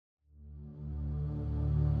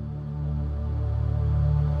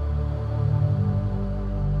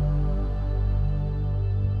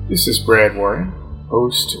This is Brad Warren,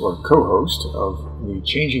 host or co-host of the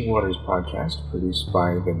Changing Waters podcast, produced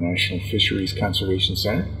by the National Fisheries Conservation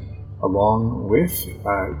Center, along with,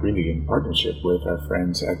 really in partnership with our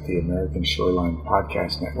friends at the American Shoreline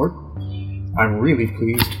Podcast Network. I'm really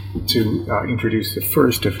pleased to introduce the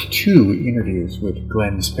first of two interviews with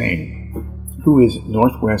Glenn Spain, who is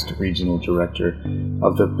Northwest Regional Director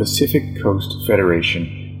of the Pacific Coast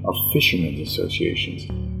Federation of Fishermen's Associations.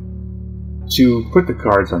 To put the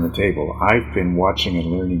cards on the table, I've been watching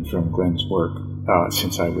and learning from Glenn's work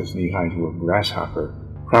since I was knee-high to a grasshopper,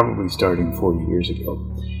 probably starting 40 years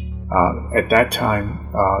ago. At that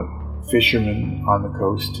time, fishermen on the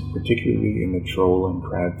coast, particularly in the troll and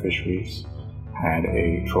crab fisheries, had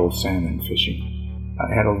a troll salmon fishing,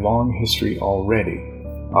 had a long history already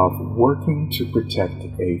of working to protect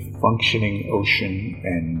a functioning ocean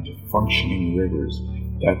and functioning rivers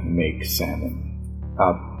that make salmon.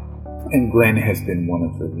 And Glenn has been one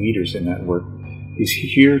of the leaders in that work. He's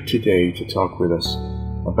here today to talk with us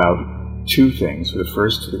about two things. The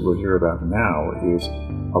first that we'll hear about now is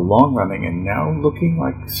a long-running and now looking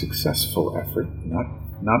like successful effort,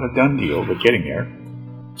 not a done deal, but getting there,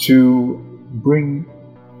 to bring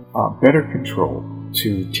better control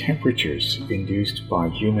to temperatures induced by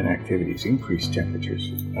human activities, increased temperatures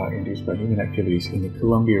induced by human activities in the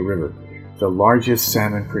Columbia River, the largest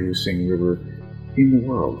salmon-producing river in the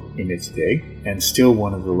world in its day, and still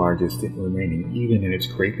one of the largest remaining, even in its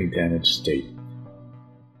greatly damaged state.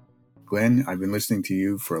 Glenn, I've been listening to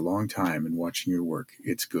you for a long time and watching your work.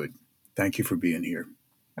 It's good. Thank you for being here.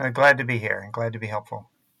 Glad to be here and glad to be helpful.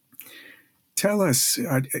 Tell us,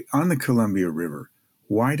 on the Columbia River,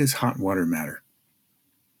 why does hot water matter?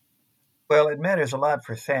 Well, it matters a lot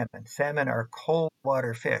for salmon. Salmon are cold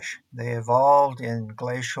water fish. They evolved in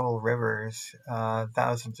glacial rivers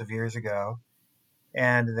thousands of years ago,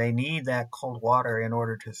 and they need that cold water in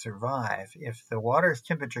order to survive. If the water's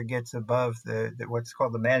temperature gets above the what's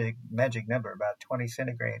called the magic number, about 20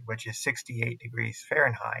 centigrade, which is 68 degrees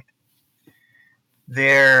Fahrenheit,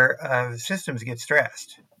 their systems get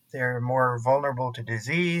stressed. They're more vulnerable to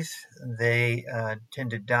disease. They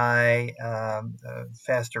tend to die at a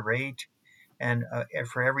faster rate. And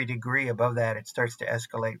for every degree above that, it starts to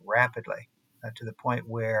escalate rapidly to the point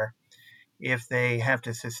where if they have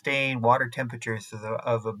to sustain water temperatures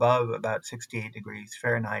of above about 68 degrees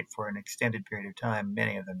Fahrenheit for an extended period of time,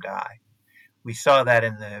 many of them die. We saw that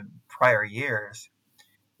in the prior years.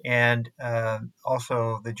 And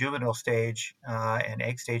also the juvenile stage and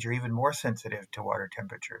egg stage are even more sensitive to water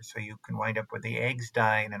temperature. So you can wind up with the eggs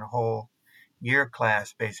dying and a whole year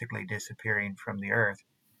class basically disappearing from the earth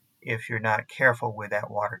if you're not careful with that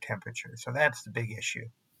water temperature. So that's the big issue.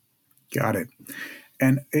 Got it.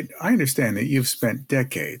 And I understand that you've spent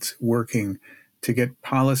decades working to get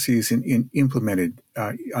policies implemented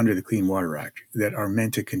under the Clean Water Act that are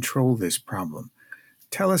meant to control this problem.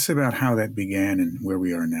 Tell us about how that began and where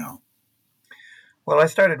we are now. Well, I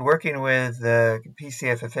started working with the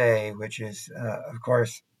PCFFA, which is, of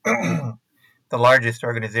course, the largest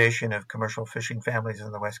organization of commercial fishing families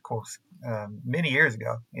on the West Coast many years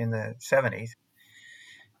ago in the 70s.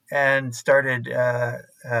 And started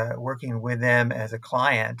working with them as a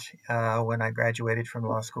client when I graduated from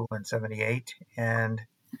law school in 78, and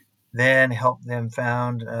then helped them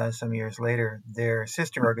found some years later their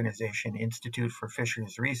sister organization, Institute for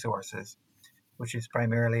Fisheries Resources, which is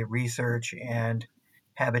primarily research and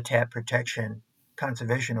habitat protection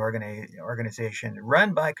conservation organization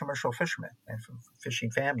run by commercial fishermen and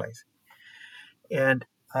fishing families. And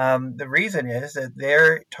the reason is that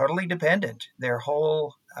they're totally dependent. Their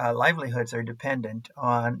whole livelihoods are dependent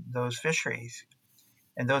on those fisheries.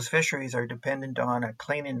 And those fisheries are dependent on a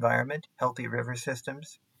clean environment, healthy river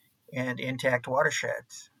systems, and intact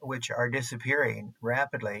watersheds, which are disappearing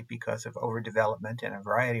rapidly because of overdevelopment in a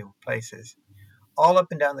variety of places, all up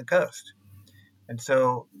and down the coast. And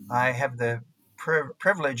so I have the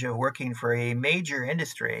privilege of working for a major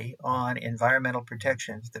industry on environmental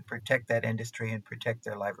protections that protect that industry and protect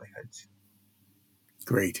their livelihoods.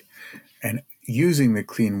 Great. And using the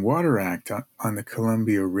Clean Water Act on the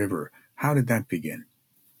Columbia River, how did that begin?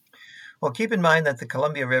 Well, keep in mind that the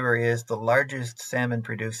Columbia River is the largest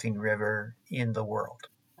salmon-producing river in the world.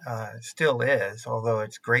 Still is, although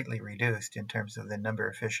it's greatly reduced in terms of the number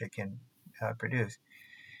of fish it can produce.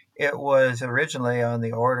 It was originally on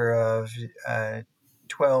the order of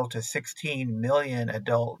 12 to 16 million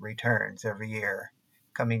adult returns every year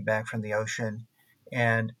coming back from the ocean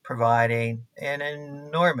and providing an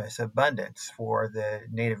enormous abundance for the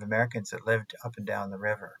Native Americans that lived up and down the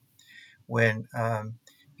river. When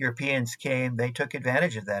Europeans came, they took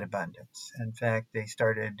advantage of that abundance. In fact, they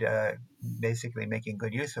started basically making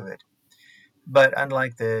good use of it. But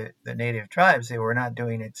unlike the native tribes, they were not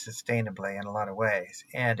doing it sustainably in a lot of ways.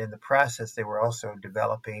 And in the process, they were also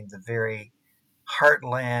developing the very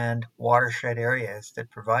heartland watershed areas that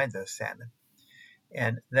provide those salmon.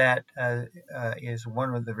 And that is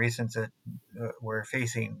one of the reasons that we're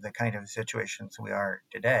facing the kind of situations we are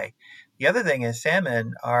today. The other thing is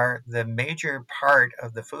salmon are the major part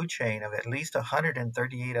of the food chain of at least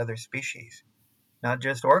 138 other species, not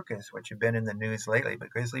just orcas, which have been in the news lately, but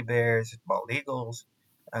grizzly bears, bald eagles,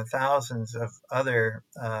 thousands of other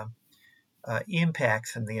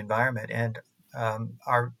impacts in the environment. And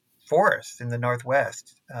our forests in the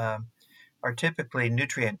Northwest are typically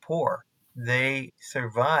nutrient poor. They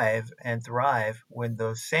survive and thrive when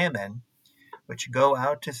those salmon, which go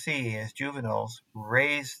out to sea as juveniles,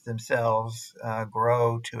 raise themselves,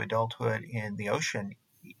 grow to adulthood in the ocean,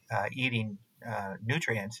 eating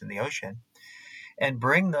nutrients in the ocean, and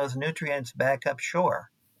bring those nutrients back upshore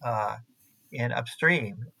and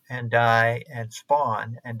upstream and die and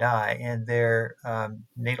spawn and die in their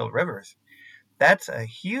natal rivers. That's a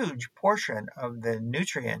huge portion of the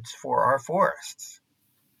nutrients for our forests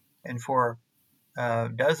and for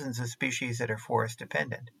dozens of species that are forest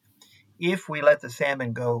dependent. If we let the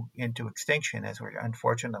salmon go into extinction, as we're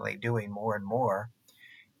unfortunately doing more and more,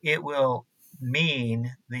 it will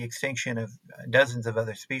mean the extinction of dozens of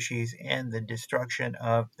other species and the destruction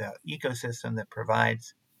of the ecosystem that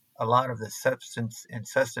provides a lot of the substance and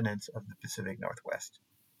sustenance of the Pacific Northwest.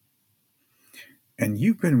 And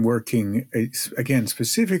you've been working, again,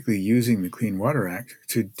 specifically using the Clean Water Act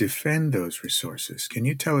to defend those resources. Can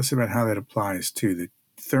you tell us about how that applies to the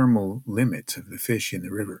thermal limits of the fish in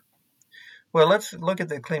the river? Well, let's look at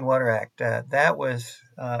the Clean Water Act. That was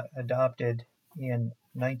adopted in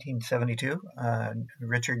 1972,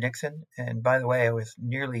 Richard Nixon. And by the way, it was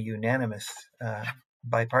nearly unanimous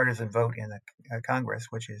bipartisan vote in the Congress,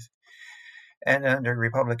 which is, and under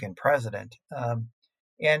Republican president.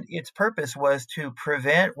 And its purpose was to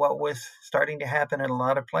prevent what was starting to happen in a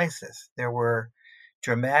lot of places. There were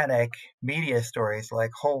dramatic media stories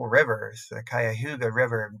like whole rivers, the Cuyahoga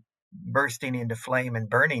River bursting into flame and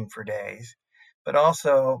burning for days, but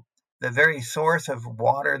also the very source of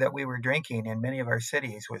water that we were drinking in many of our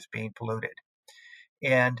cities was being polluted.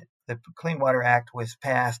 And the Clean Water Act was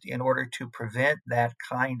passed in order to prevent that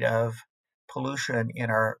kind of pollution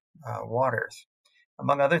in our waters.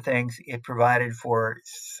 Among other things, it provided for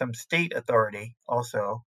some state authority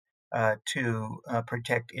also to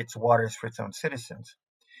protect its waters for its own citizens.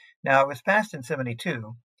 Now, it was passed in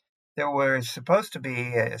 72. There was supposed to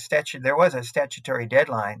be there was a statutory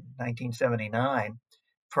deadline, 1979,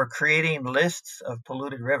 for creating lists of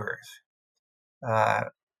polluted rivers.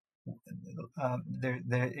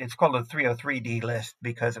 It's called a 303D list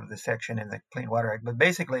because of the section in the Clean Water Act, but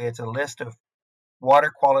basically it's a list of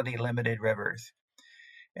water quality limited rivers.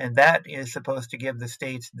 And that is supposed to give the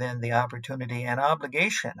states then the opportunity and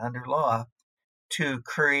obligation under law to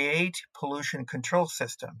create pollution control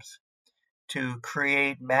systems, to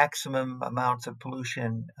create maximum amounts of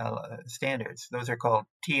pollution standards. Those are called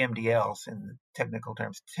TMDLs in technical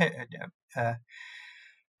terms,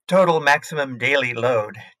 total maximum daily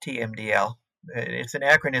load, TMDL. It's an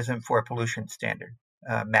acronym for pollution standard,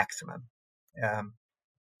 maximum.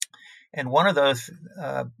 And one of those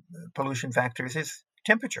pollution factors is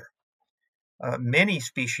temperature. Many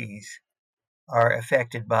species are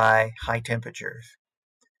affected by high temperatures.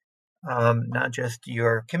 Not just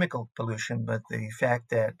your chemical pollution, but the fact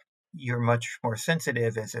that you're much more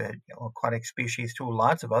sensitive as an aquatic species to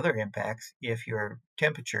lots of other impacts if your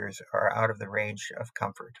temperatures are out of the range of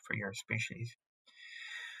comfort for your species.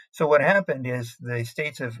 So what happened is the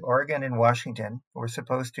states of Oregon and Washington were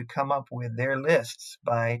supposed to come up with their lists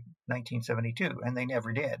by 1972, and they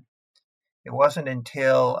never did. It wasn't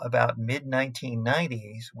until about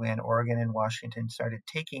mid-1990s when Oregon and Washington started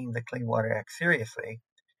taking the Clean Water Act seriously,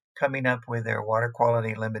 coming up with their water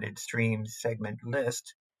quality limited streams segment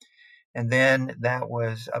list. And then that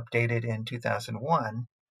was updated in 2001.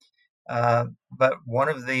 But one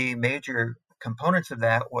of the major components of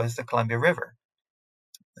that was the Columbia River.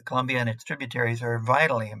 The Columbia and its tributaries are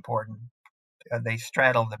vitally important. They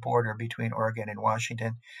straddle the border between Oregon and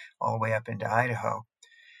Washington all the way up into Idaho.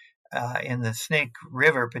 In the Snake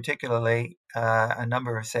River particularly, a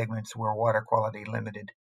number of segments were water quality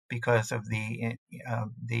limited because of the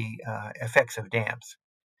effects of dams.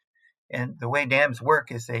 And the way dams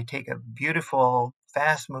work is they take a beautiful,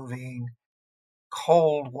 fast-moving,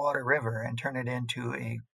 cold water river and turn it into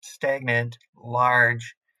a stagnant,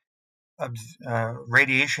 large,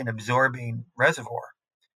 radiation-absorbing reservoir.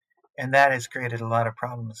 And that has created a lot of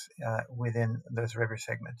problems within those river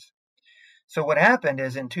segments. So what happened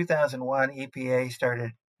is in 2001, EPA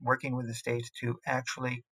started working with the states to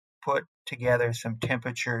actually put together some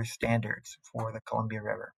temperature standards for the Columbia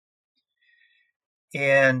River.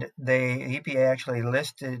 And the EPA actually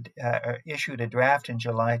issued a draft in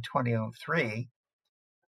July 2003,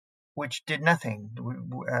 which did nothing,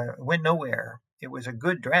 went nowhere. It was a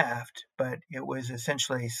good draft, but it was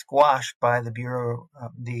essentially squashed by the Bureau,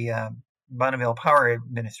 the Bonneville Power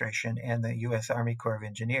Administration and the U.S. Army Corps of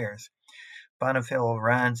Engineers. Bonneville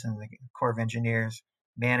runs and the Corps of Engineers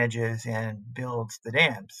manages and builds the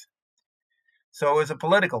dams. So it was a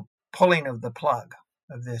political pulling of the plug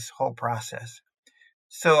of this whole process.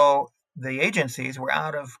 So the agencies were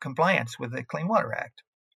out of compliance with the Clean Water Act.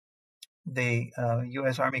 The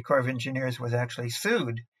U.S. Army Corps of Engineers was actually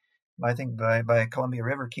sued, I think, by Columbia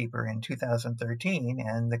Riverkeeper in 2013,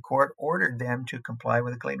 and the court ordered them to comply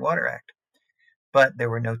with the Clean Water Act. But there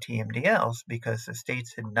were no TMDLs because the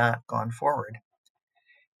states had not gone forward.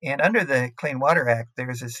 And under the Clean Water Act,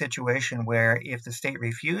 there's a situation where if the state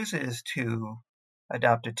refuses to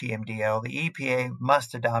adopt a TMDL, the EPA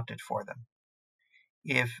must adopt it for them.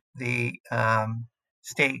 If the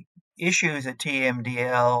state issues a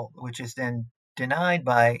TMDL, which is then denied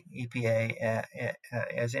by EPA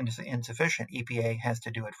as insufficient, EPA has to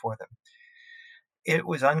do it for them. It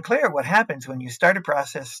was unclear what happens when you start a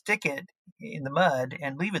process, stick it in the mud,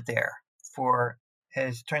 and leave it there for,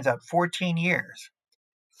 as it turns out, 14 years.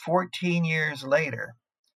 14 years later,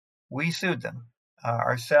 we sued them.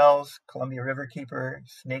 Ourselves, Columbia Riverkeeper,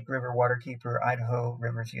 Snake River Waterkeeper, Idaho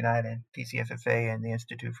Rivers United, PCFFA, and the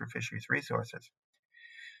Institute for Fisheries Resources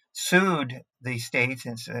sued the states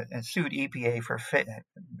and sued EPA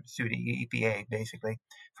basically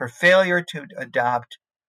for failure to adopt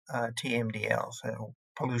TMDLs,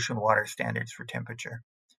 pollution water standards for temperature.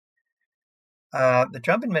 The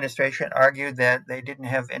Trump administration argued that they didn't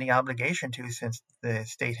have any obligation to, since the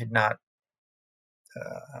state had not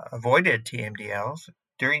avoided TMDLs.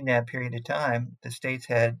 During that period of time, the states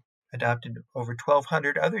had adopted over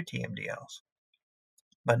 1,200 other TMDLs,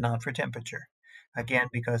 but not for temperature, again,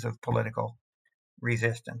 because of political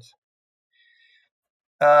resistance.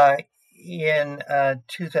 In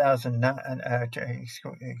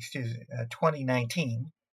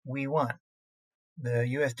 2019, we won. The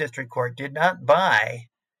U.S. District Court did not buy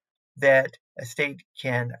that a state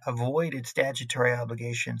can avoid its statutory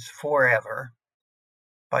obligations forever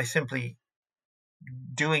by simply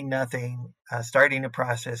doing nothing, starting a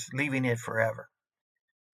process, leaving it forever.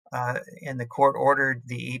 And the court ordered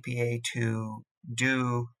the EPA to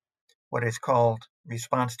do what is called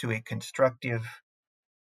response to a constructive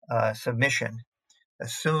submission.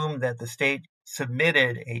 Assume that the state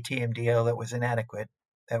submitted a TMDL that was inadequate,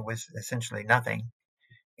 that was essentially nothing,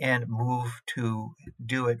 and move to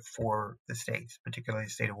do it for the states, particularly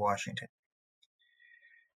the state of Washington.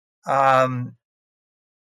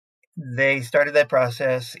 They started that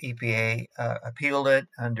process. EPA appealed it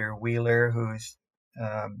under Wheeler, who's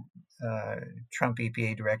Trump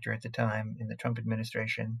EPA director at the time in the Trump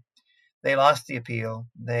administration. They lost the appeal.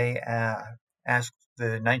 They asked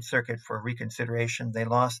the Ninth Circuit for reconsideration. They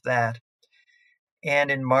lost that. And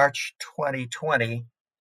in March 2020,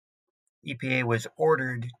 EPA was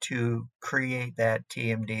ordered to create that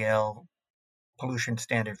TMDL pollution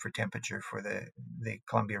standard for temperature for the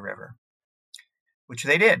Columbia River, which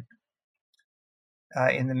they did.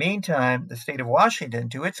 In the meantime, the state of Washington,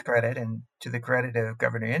 to its credit and to the credit of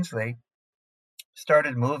Governor Inslee,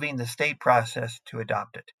 started moving the state process to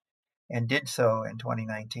adopt it, and did so in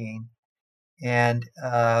 2019. And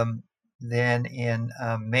then in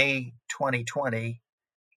May 2020,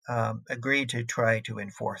 agreed to try to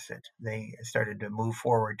enforce it. They started to move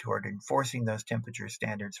forward toward enforcing those temperature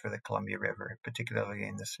standards for the Columbia River, particularly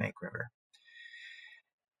in the Snake River.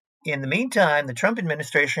 In the meantime, the Trump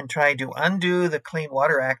administration tried to undo the Clean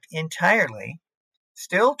Water Act entirely,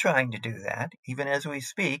 still trying to do that, even as we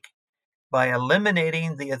speak, by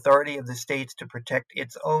eliminating the authority of the states to protect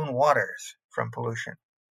its own waters from pollution.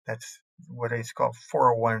 That's what is called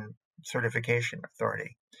 401 certification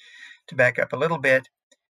authority. To back up a little bit,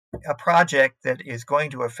 a project that is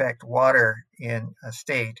going to affect water in a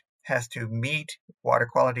state has to meet water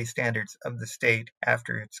quality standards of the state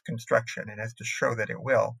after its construction. It has to show that it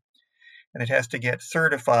will. And it has to get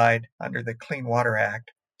certified under the Clean Water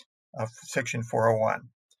Act of Section 401.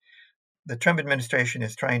 The Trump administration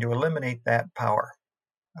is trying to eliminate that power,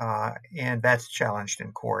 and that's challenged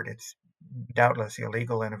in court. It's doubtless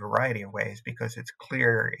illegal in a variety of ways because it's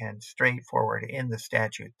clear and straightforward in the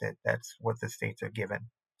statute that that's what the states are given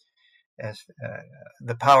as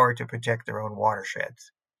the power to protect their own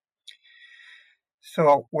watersheds.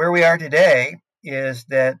 So where we are today is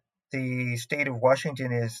that the state of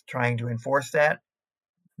Washington is trying to enforce that.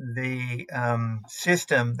 The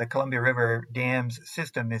system, the Columbia River Dams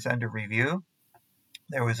system, is under review.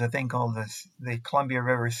 There was a thing called the Columbia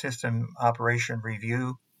River System Operation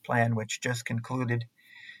Review Plan, which just concluded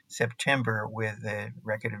September with a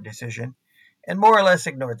record of decision and more or less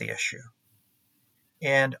ignored the issue.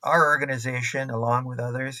 And our organization, along with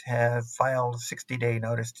others, have filed a 60-day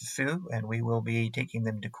notice to sue, and we will be taking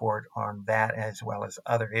them to court on that as well as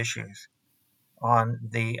other issues on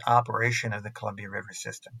the operation of the Columbia River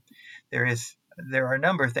system. There are a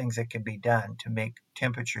number of things that can be done to make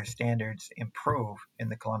temperature standards improve in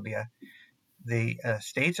the Columbia. The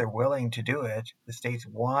states are willing to do it. The states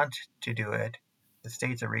want to do it. The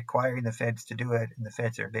states are requiring the feds to do it, and the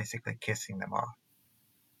feds are basically kissing them off.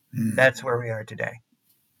 That's where we are today.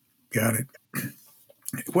 Got it.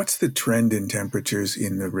 What's the trend in temperatures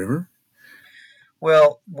in the river?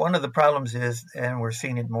 Well, one of the problems is, and we're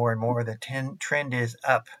seeing it more and more, the trend is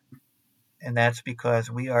up. And that's because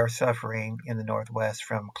we are suffering in the Northwest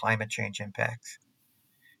from climate change impacts.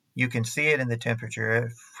 You can see it in the temperature. A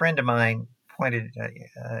friend of mine pointed,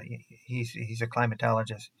 he's a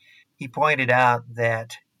climatologist, he pointed out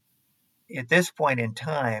that at this point in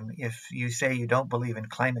time, if you say you don't believe in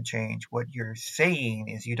climate change, what you're saying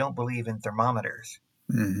is you don't believe in thermometers.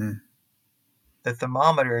 Mm-hmm. The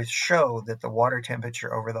thermometers show that the water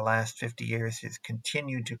temperature over the last 50 years has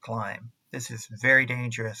continued to climb. This is very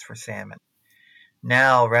dangerous for salmon.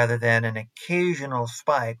 Now, rather than an occasional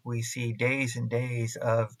spike, we see days and days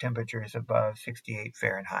of temperatures above 68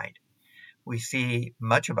 Fahrenheit. We see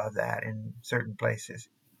much above that in certain places.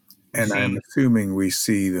 And I'm assuming we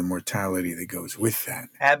see the mortality that goes with that.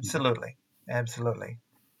 Absolutely. Absolutely.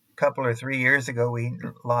 A couple or 3 years ago, we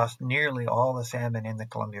lost nearly all the salmon in the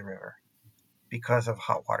Columbia River because of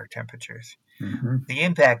hot water temperatures. Mm-hmm. The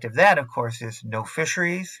impact of that, of course, is no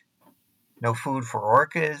fisheries, no food for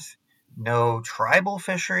orcas, no tribal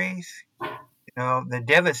fisheries. The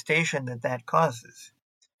devastation that causes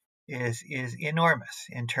is enormous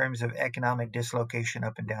in terms of economic dislocation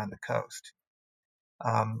up and down the coast.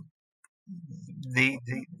 The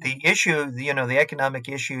issue, the economic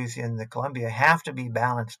issues in the Columbia have to be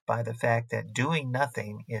balanced by the fact that doing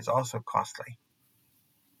nothing is also costly.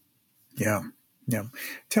 Yeah.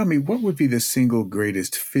 Tell me, what would be the single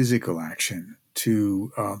greatest physical action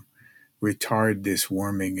to retard this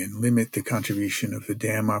warming and limit the contribution of the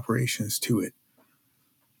dam operations to it?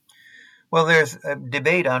 Well, there's a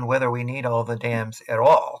debate on whether we need all the dams at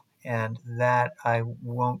all, and that I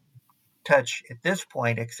won't touch at this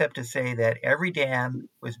point, except to say that every dam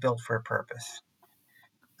was built for a purpose.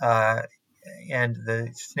 And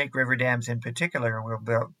the Snake River dams in particular were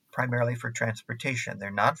built primarily for transportation.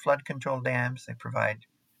 They're not flood control dams. They provide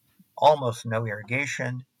almost no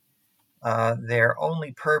irrigation. Their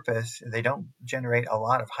only purpose, they don't generate a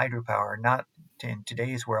lot of hydropower, not in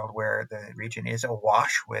today's world where the region is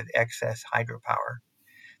awash with excess hydropower.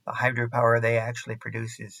 The hydropower they actually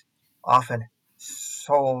produce is often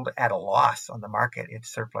sold at a loss on the market.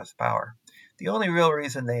 It's surplus power. The only real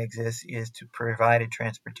reason they exist is to provide a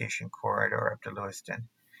transportation corridor up to Lewiston,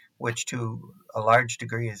 which to a large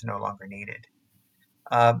degree is no longer needed.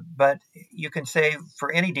 But you can say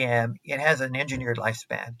for any dam, it has an engineered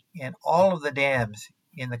lifespan. And all of the dams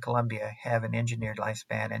in the Columbia have an engineered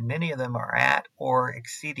lifespan, and many of them are at or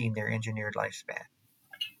exceeding their engineered lifespan.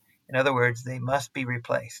 In other words, they must be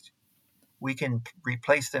replaced. We can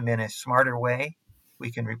replace them in a smarter way.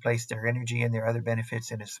 We can replace their energy and their other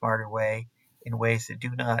benefits in a smarter way, in ways that do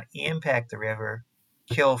not impact the river,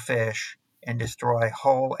 kill fish, and destroy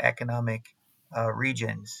whole economic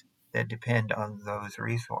regions that depend on those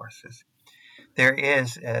resources. There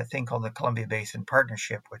is a thing called the Columbia Basin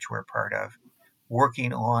Partnership, which we're part of,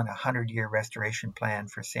 working on a 100-year restoration plan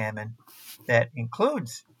for salmon that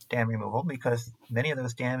includes dam removal, because many of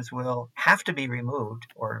those dams will have to be removed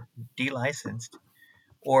or delicensed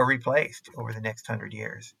or replaced over the next 100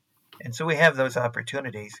 years. And so we have those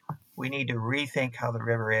opportunities. We need to rethink how the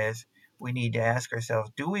river is. We need to ask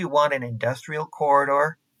ourselves, do we want an industrial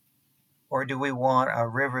corridor, or do we want a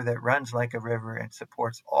river that runs like a river and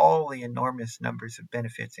supports all the enormous numbers of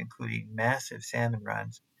benefits, including massive salmon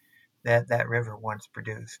runs, that river once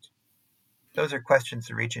produced? Those are questions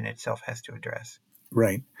the region itself has to address.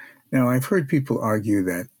 Right. Now, I've heard people argue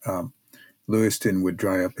that Lewiston would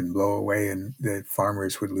dry up and blow away, and that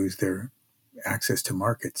farmers would lose their access to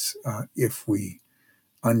markets if we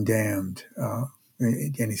undammed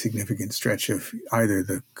any significant stretch of either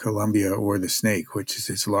the Columbia or the Snake, which is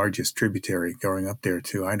its largest tributary going up there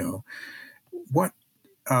to Idaho. What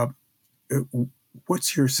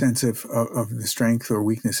What's your sense of the strength or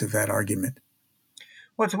weakness of that argument?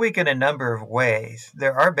 Well, it's weak in a number of ways.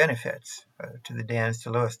 There are benefits to the dams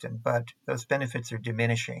to Lewiston, but those benefits are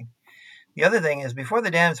diminishing. The other thing is, before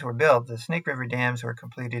the dams were built, the Snake River dams were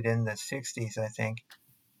completed in the 60s, I think.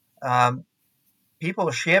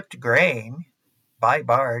 People shipped grain by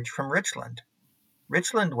barge from Richland.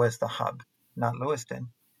 Richland was the hub, not Lewiston.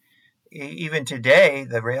 Even today,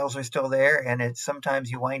 the rails are still there, and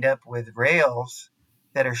sometimes you wind up with rails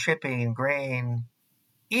that are shipping grain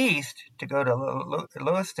east to go to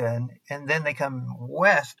Lewiston, and then they come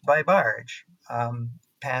west by barge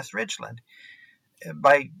past Richland.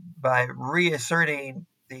 By reasserting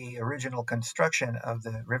the original construction of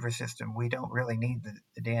the river system, we don't really need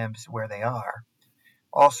the dams where they are.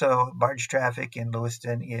 Also, barge traffic in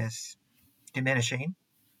Lewiston is diminishing.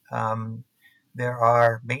 There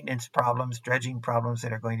are maintenance problems, dredging problems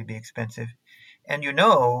that are going to be expensive. And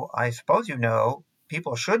I suppose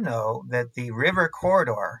people should know that the river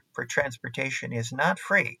corridor for transportation is not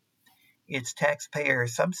free. It's taxpayer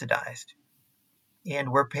subsidized.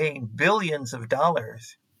 And we're paying billions of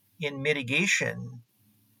dollars in mitigation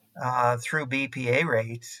through BPA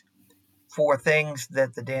rates for things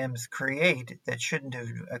that the dams create that shouldn't have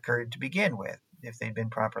occurred to begin with if they'd been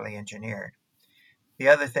properly engineered. The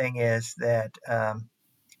other thing is that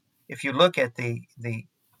if you look at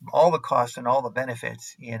all the costs and all the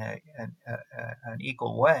benefits in an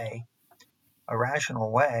equal way, a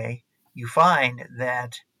rational way, you find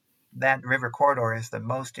that river corridor is the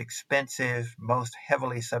most expensive, most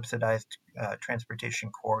heavily subsidized transportation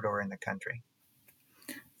corridor in the country.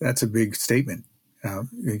 That's a big statement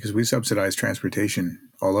because we subsidize transportation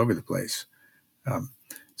all over the place.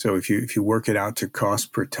 So if you work it out to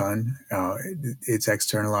cost per ton, it's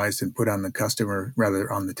externalized and put on the customer,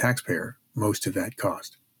 rather on the taxpayer, most of that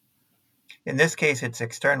cost. In this case, it's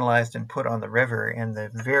externalized and put on the river, and the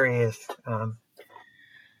various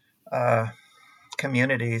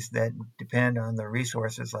communities that depend on the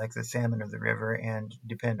resources like the salmon of the river and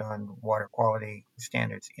depend on water quality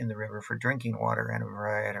standards in the river for drinking water and a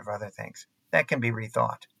variety of other things. That can be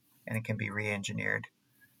rethought and it can be re-engineered.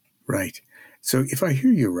 Right. So if I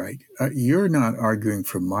hear you right, you're not arguing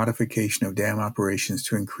for modification of dam operations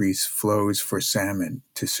to increase flows for salmon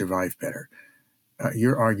to survive better.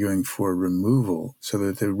 You're arguing for removal so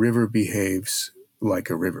that the river behaves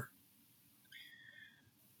like a river.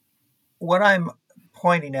 What I'm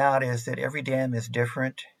pointing out is that every dam is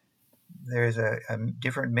different. There's a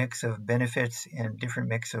different mix of benefits and different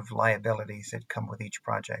mix of liabilities that come with each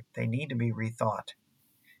project. They need to be rethought.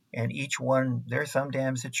 And each one, there are some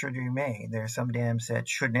dams that should remain. There are some dams that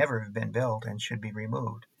should never have been built and should be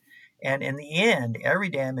removed. And in the end, every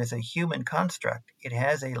dam is a human construct. It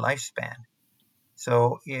has a lifespan.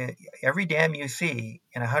 So every dam you see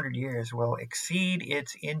in 100 years will exceed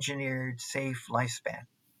its engineered safe lifespan.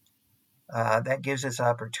 That gives us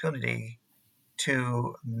opportunity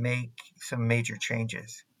to make some major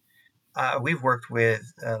changes. We've worked with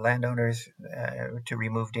landowners to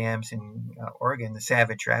remove dams in Oregon. The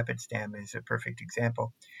Savage Rapids Dam is a perfect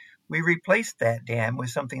example. We replaced that dam with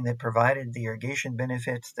something that provided the irrigation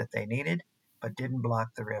benefits that they needed, but didn't block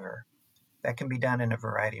the river. That can be done in a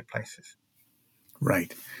variety of places.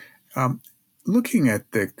 Right. Looking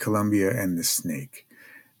at the Columbia and the Snake,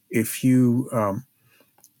 if you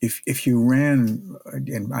ran,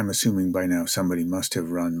 and I'm assuming by now somebody must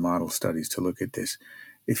have run model studies to look at this.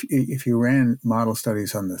 If you ran model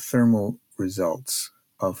studies on the thermal results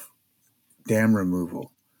of dam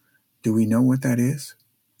removal, do we know what that is?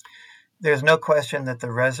 There's no question that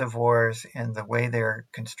the reservoirs and the way they're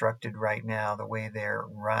constructed right now, the way they're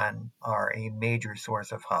run, are a major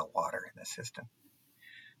source of hot water in the system.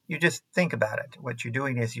 You just think about it. What you're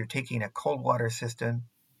doing is you're taking a cold water system,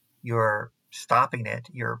 you're stopping it,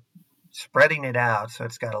 you're spreading it out so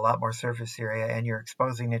it's got a lot more surface area, and you're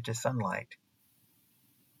exposing it to sunlight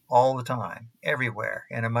all the time, everywhere,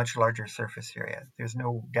 in a much larger surface area. There's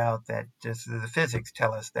no doubt that just the physics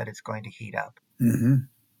tell us that it's going to heat up. Mm-hmm.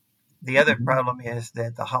 The other problem is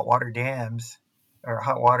that the hot water dams or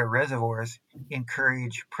hot water reservoirs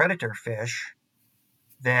encourage predator fish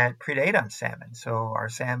that predate on salmon. So our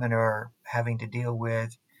salmon are having to deal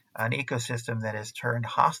with an ecosystem that has turned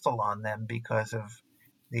hostile on them because of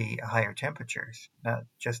the higher temperatures. Not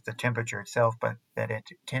just the temperature itself, but that it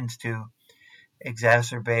tends to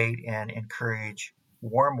exacerbate and encourage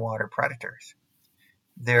warm water predators.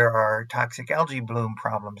 There are toxic algae bloom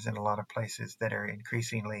problems in a lot of places that are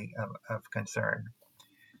increasingly of concern.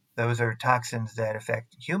 Those are toxins that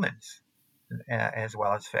affect humans as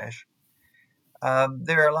well as fish.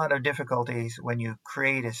 There are a lot of difficulties when you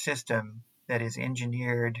create a system that is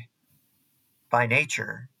engineered by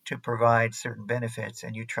nature to provide certain benefits,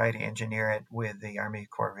 and you try to engineer it with the Army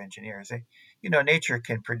Corps of Engineers. Nature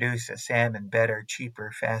can produce a salmon better,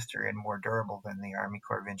 cheaper, faster, and more durable than the Army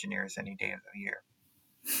Corps of Engineers any day of the year.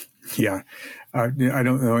 Yeah, I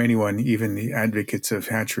don't know anyone, even the advocates of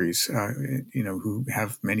hatcheries, who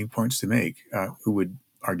have many points to make, who would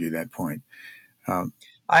argue that point.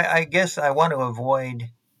 I guess I want to avoid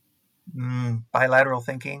bilateral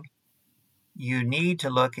thinking. You need to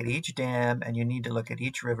look at each dam and you need to look at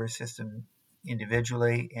each river system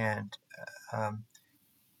individually and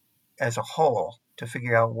as a whole to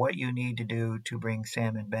figure out what you need to do to bring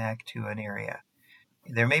salmon back to an area.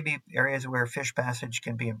 There may be areas where fish passage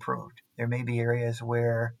can be improved. There may be areas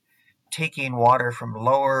where taking water from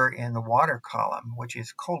lower in the water column, which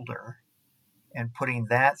is colder, and putting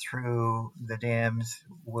that through the dams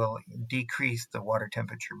will decrease the water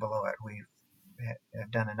temperature below it. We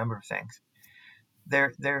have done a number of things.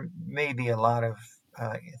 There may be a lot of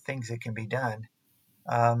things that can be done,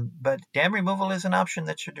 but dam removal is an option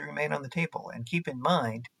that should remain on the table. And keep in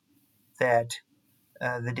mind that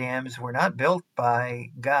the dams were not built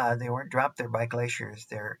by God. They weren't dropped there by glaciers.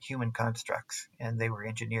 They're human constructs, and they were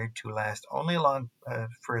engineered to last only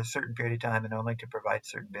for a certain period of time and only to provide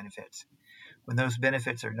certain benefits. When those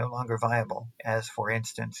benefits are no longer viable, as for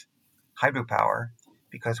instance, hydropower,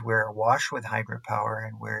 because we're awash with hydropower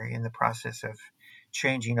and we're in the process of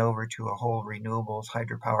changing over to a whole renewables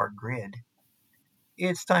hydropower grid,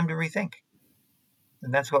 it's time to rethink.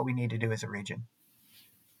 And that's what we need to do as a region.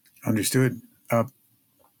 Understood.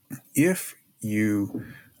 If you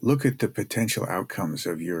look at the potential outcomes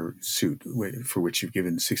of your suit, for which you've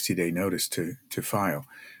given 60-day notice to file,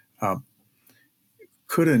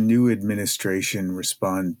 could a new administration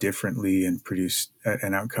respond differently and produce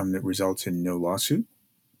an outcome that results in no lawsuit?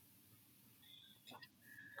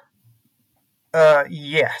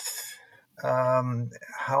 Yes.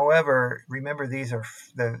 However, remember these are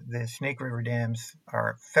the Snake River dams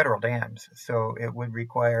are federal dams, so it would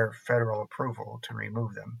require federal approval to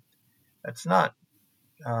remove them. That's not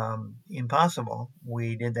impossible.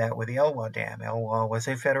 We did that with the Elwha Dam. Elwha was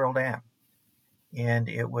a federal dam, and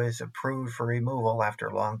it was approved for removal after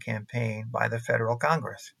a long campaign by the federal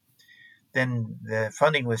Congress. Then the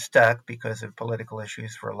funding was stuck because of political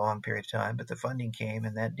issues for a long period of time, but the funding came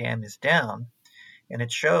and that dam is down. And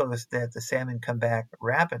it shows that the salmon come back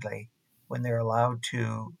rapidly when they're allowed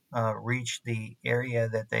to reach the area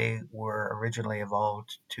that they were originally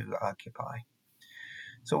evolved to occupy.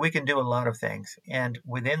 So we can do a lot of things. And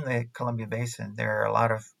within the Columbia Basin, there are a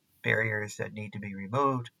lot of barriers that need to be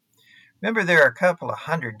removed. Remember, there are a couple of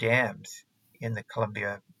hundred dams in the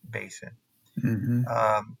Columbia Basin. Mm-hmm.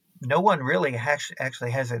 No one really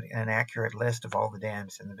actually has an accurate list of all the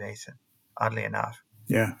dams in the basin, oddly enough.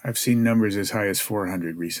 Yeah, I've seen numbers as high as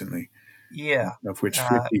 400 recently. Yeah. Of which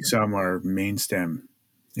 50 some are main stem,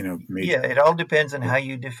 major. Yeah, it all depends on how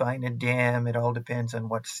you define a dam. It all depends on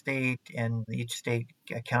what state, and each state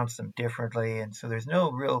counts them differently. And so there's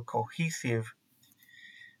no real cohesive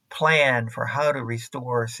plan for how to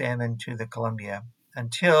restore salmon to the Columbia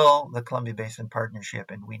until the Columbia Basin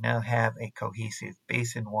Partnership. And we now have a cohesive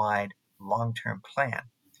basin-wide long-term plan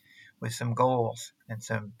with some goals and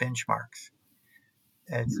some benchmarks.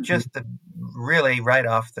 It's just really right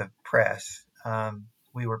off the press.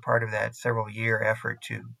 We were part of that several-year effort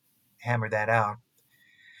to hammer that out.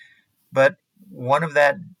 But one of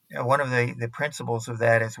the principles of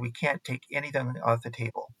that is we can't take anything off the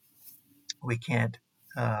table. We can't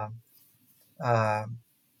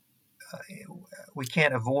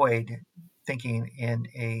avoid thinking in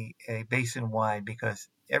a basin-wide, because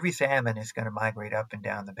every salmon is going to migrate up and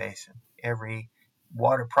down the basin. Every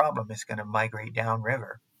water problem is going to migrate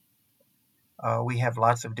downriver. We have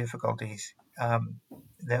lots of difficulties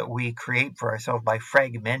that we create for ourselves by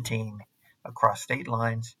fragmenting across state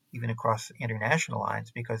lines, even across international lines,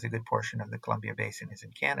 because a good portion of the Columbia Basin is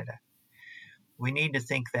in Canada. We need to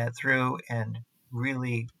think that through and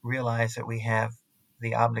really realize that we have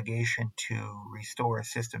the obligation to restore a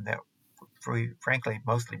system that, frankly,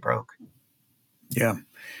 mostly broke. Yeah.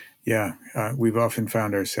 We've often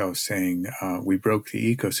found ourselves saying we broke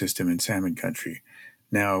the ecosystem in salmon country.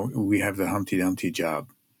 Now we have the Humpty Dumpty job.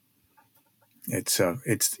 It's a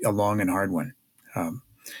long and hard one.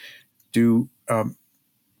 Do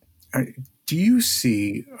you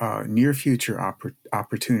see near future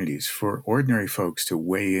opportunities for ordinary folks to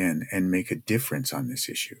weigh in and make a difference on this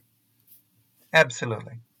issue?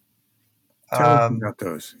 Absolutely. Tell us about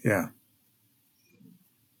those. Yeah.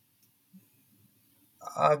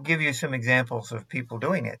 I'll give you some examples of people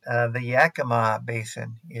doing it. The Yakima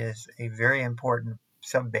Basin is a very important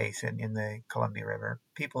sub-basin in the Columbia River.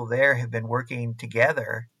 People there have been working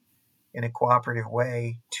together in a cooperative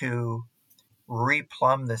way to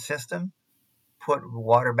replumb the system, put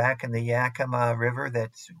water back in the Yakima River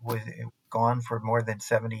that was gone for more than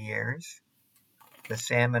 70 years. The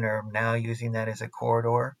salmon are now using that as a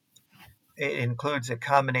corridor. It includes a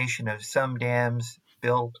combination of some dams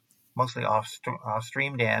built mostly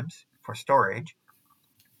off-stream dams for storage,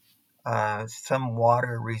 some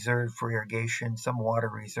water reserved for irrigation, some water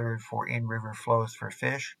reserved for in-river flows for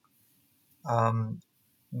fish,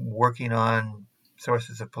 working on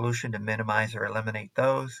sources of pollution to minimize or eliminate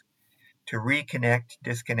those, to reconnect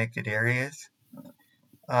disconnected areas.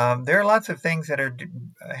 There are lots of things that are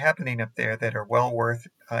happening up there that are well worth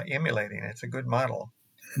emulating. It's a good model.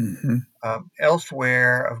 Mm-hmm.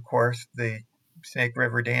 Elsewhere, of course, the Snake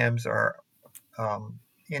River dams are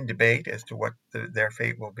in debate as to what their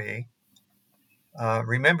fate will be.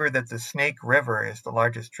 Remember that the Snake River is the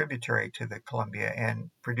largest tributary to the Columbia and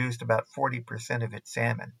produced about 40% of its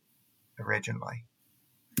salmon originally.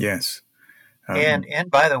 Yes. And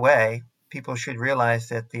by the way, people should realize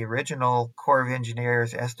that the original Corps of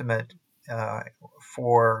Engineers estimate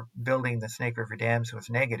for building the Snake River dams was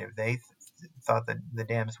negative. They thought that the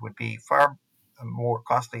dams would be far more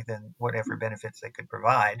costly than whatever benefits they could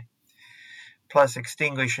provide, plus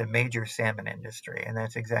extinguish a major salmon industry. And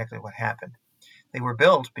that's exactly what happened. They were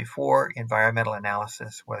built before environmental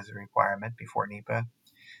analysis was a requirement, before NEPA.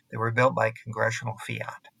 They were built by congressional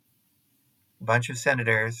fiat. A bunch of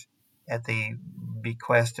senators, at the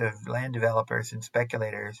bequest of land developers and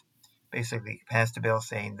speculators, basically passed a bill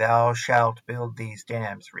saying, "Thou shalt build these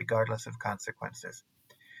dams regardless of consequences."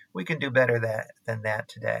 We can do better than that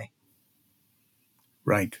today.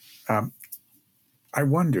 Right. I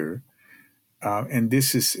wonder, and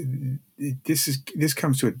this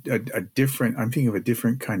comes to a different. I'm thinking of a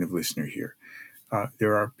different kind of listener here.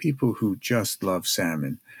 There are people who just love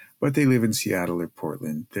salmon, but they live in Seattle or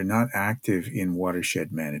Portland. They're not active in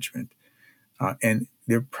watershed management, and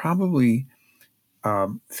they're probably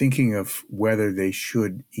thinking of whether they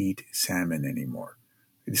should eat salmon anymore.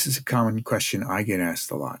 This is a common question I get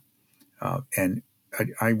asked a lot, and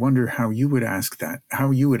I wonder how you would answer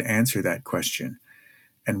that question,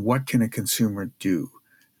 and what can a consumer do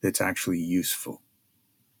that's actually useful?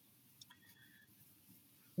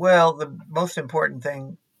 Well, the most important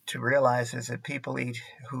thing to realize is that people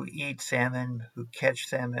who eat salmon, who catch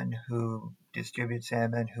salmon, who distribute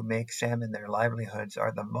salmon, who make salmon their livelihoods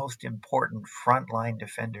are the most important frontline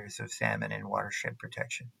defenders of salmon and watershed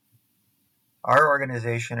protection. Our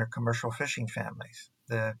organization are commercial fishing families.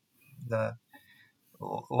 The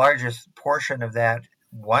largest portion of that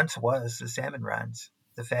once was the salmon runs.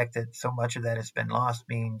 The fact that so much of that has been lost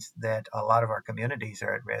means that a lot of our communities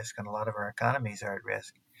are at risk and a lot of our economies are at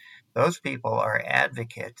risk. Those people are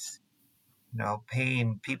advocates,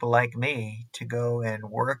 paying people like me to go and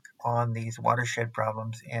work on these watershed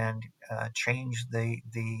problems and change the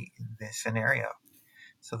scenario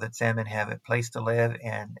so that salmon have a place to live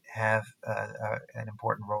and have an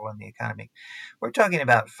important role in the economy. We're talking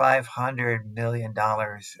about $500 million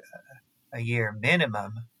a year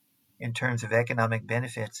minimum in terms of economic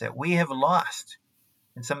benefits that we have lost,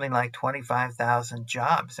 and something like 25,000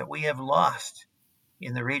 jobs that we have lost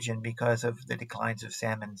in the region because of the declines of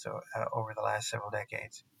salmon over the last several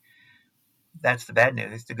decades. That's the bad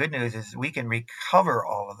news. The good news is we can recover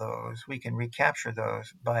all of those. We can recapture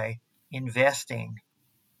those by investing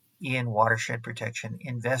in watershed protection,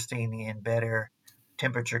 investing in better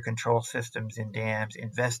temperature control systems in dams,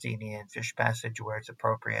 investing in fish passage where it's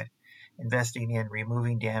appropriate, investing in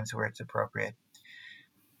removing dams where it's appropriate.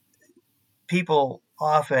 People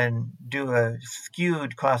often do a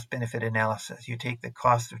skewed cost-benefit analysis. You take the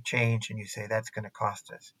cost of change and you say that's going to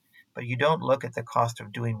cost us. But you don't look at the cost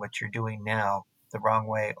of doing what you're doing now the wrong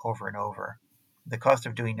way over and over. The cost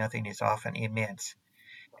of doing nothing is often immense.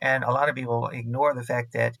 And a lot of people ignore the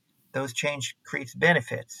fact that those change creates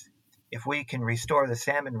benefits. If we can restore the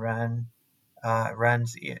salmon runs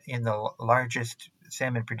in the largest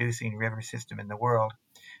salmon-producing river system in the world,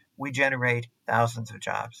 we generate thousands of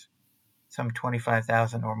jobs, some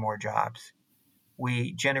 25,000 or more jobs.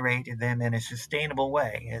 We generate them in a sustainable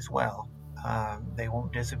way as well. They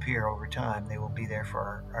won't disappear over time. They will be there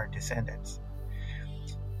for our descendants.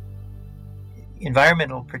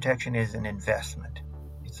 Environmental protection is an investment.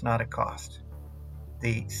 It's not a cost.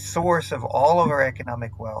 The source of all of our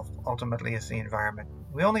economic wealth ultimately is the environment.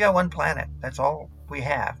 We only got one planet. That's all we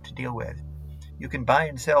have to deal with. You can buy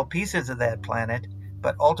and sell pieces of that planet,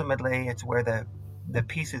 but ultimately it's where the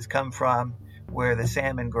pieces come from, where the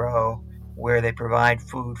salmon grow, where they provide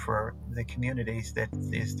food for the communities that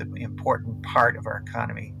is the important part of our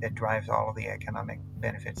economy that drives all of the economic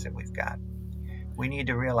benefits that we've got. We need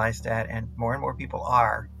to realize that, and more people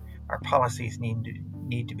are. Our policies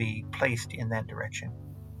need to be placed in that direction.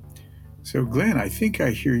 So, Glenn, I think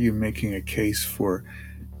I hear you making a case for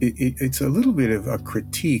it's a little bit of a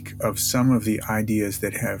critique of some of the ideas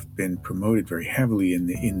that have been promoted very heavily in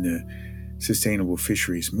the sustainable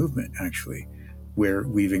fisheries movement, actually, where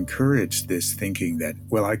we've encouraged this thinking that,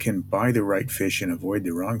 well, I can buy the right fish and avoid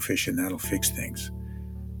the wrong fish and that'll fix things.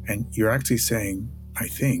 And you're actually saying, I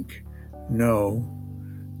think, no,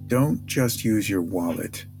 don't just use your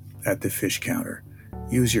wallet at the fish counter.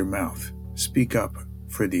 Use your mouth. Speak up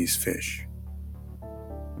for these fish.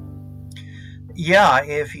 Yeah,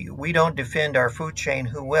 if we don't defend our food chain,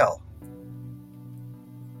 who will?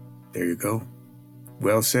 There you go.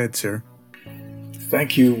 Well said, sir.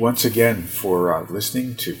 Thank you once again for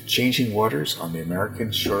listening to Changing Waters on the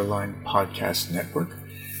American Shoreline Podcast Network,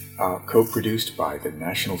 co-produced by the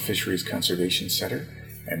National Fisheries Conservation Center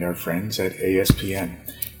and our friends at ASPN.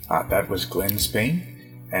 That was Glenn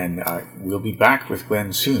Spain, and we'll be back with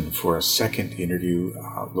Glenn soon for a second interview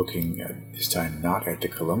looking this time not at the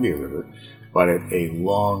Columbia River, but at a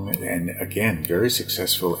long and, again, very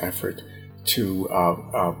successful effort to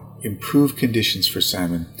improve conditions for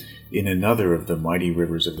salmon in another of the mighty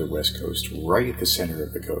rivers of the West Coast, right at the center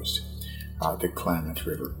of the coast, the Klamath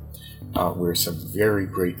River, where some very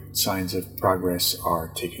great signs of progress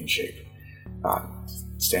are taking shape.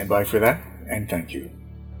 Stand by for that, and thank you.